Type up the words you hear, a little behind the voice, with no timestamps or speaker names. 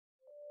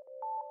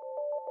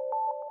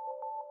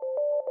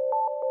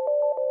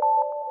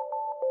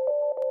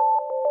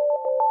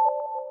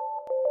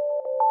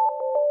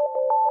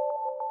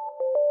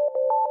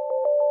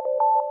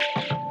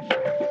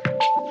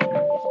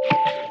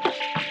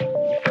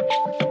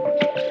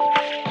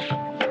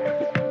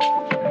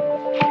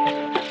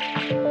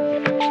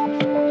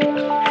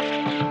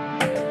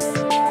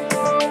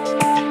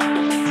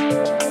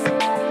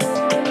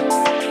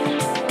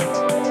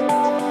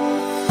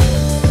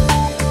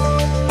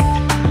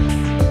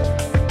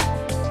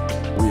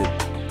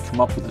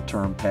up with the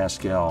term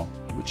PASCAL,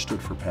 which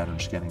stood for pattern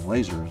scanning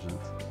lasers.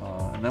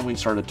 And then we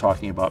started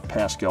talking about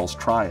Pascal's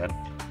triad,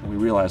 and we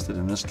realized that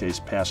in this case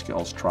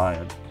Pascal's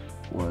triad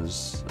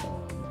was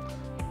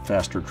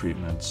faster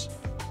treatments,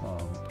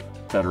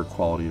 better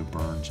quality of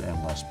burns,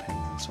 and less pain.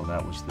 And so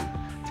that was the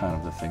kind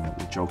of the thing that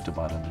we joked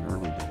about in the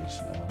early days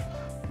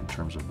in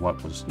terms of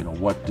what was,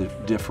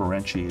 what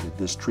differentiated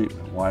this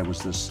treatment. Why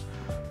was this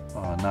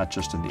not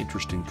just an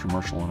interesting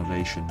commercial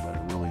innovation, but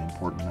a really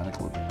important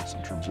medical advance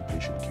in terms of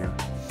patient care.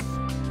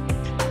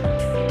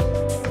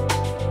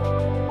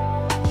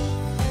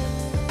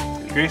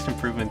 The greatest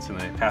improvements in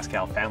the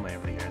PASCAL family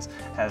over the years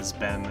has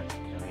been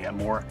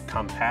more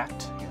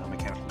compact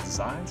mechanical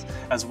designs,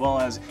 as well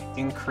as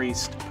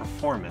increased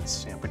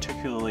performance,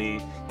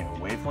 particularly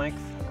wavelength.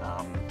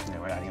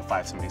 We're adding a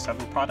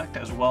 577 product,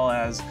 as well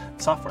as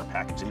software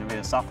packages,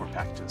 innovative software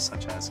packages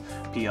such as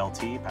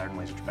PLT, pattern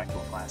laser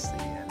trabeculoplasty,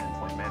 and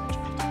endpoint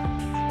management.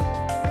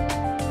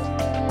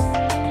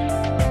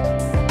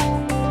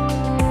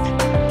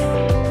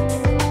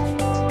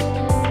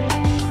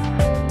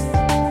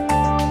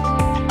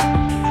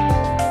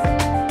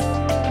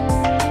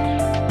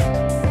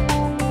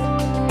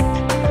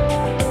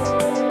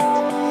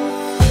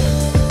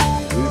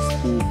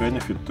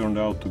 Benefit turned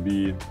out to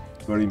be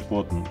very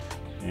important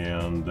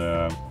and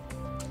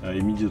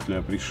immediately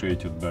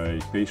appreciated by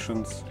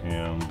patients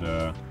and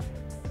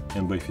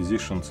by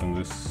physicians, and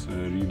this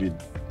really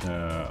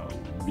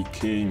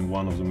became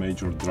one of the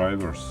major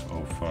drivers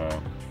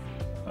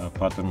of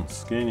pattern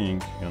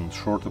scanning and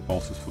shorter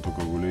pulses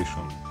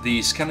photocoagulation.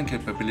 The scanning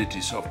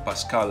capabilities of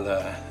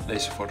PASCAL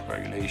laser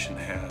photocoagulation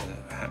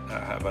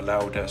have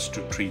allowed us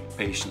to treat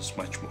patients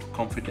much more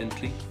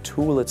confidently. The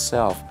tool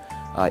itself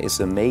is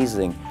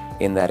amazing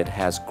in that it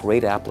has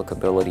great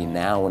applicability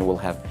now and will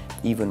have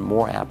even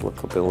more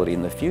applicability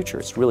in the future.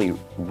 It's really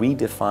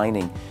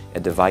redefining a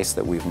device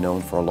that we've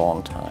known for a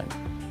long time.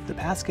 The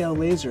PASCAL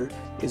laser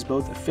is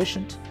both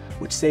efficient,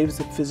 which saves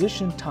the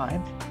physician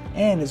time,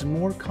 and is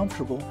more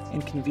comfortable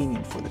and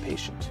convenient for the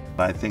patient.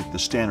 I think the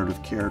standard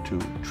of care to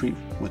treat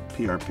with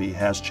PRP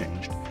has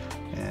changed,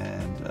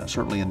 and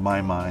certainly in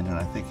my mind, and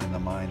I think in the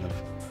mind of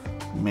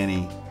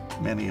many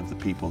of the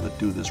people that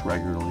do this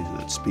regularly,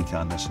 that speak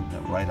on this and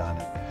that write on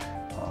it.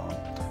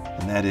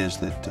 And that is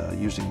that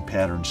using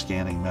pattern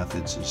scanning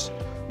methods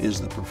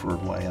is the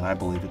preferred way, and I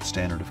believe it's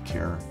standard of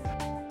care.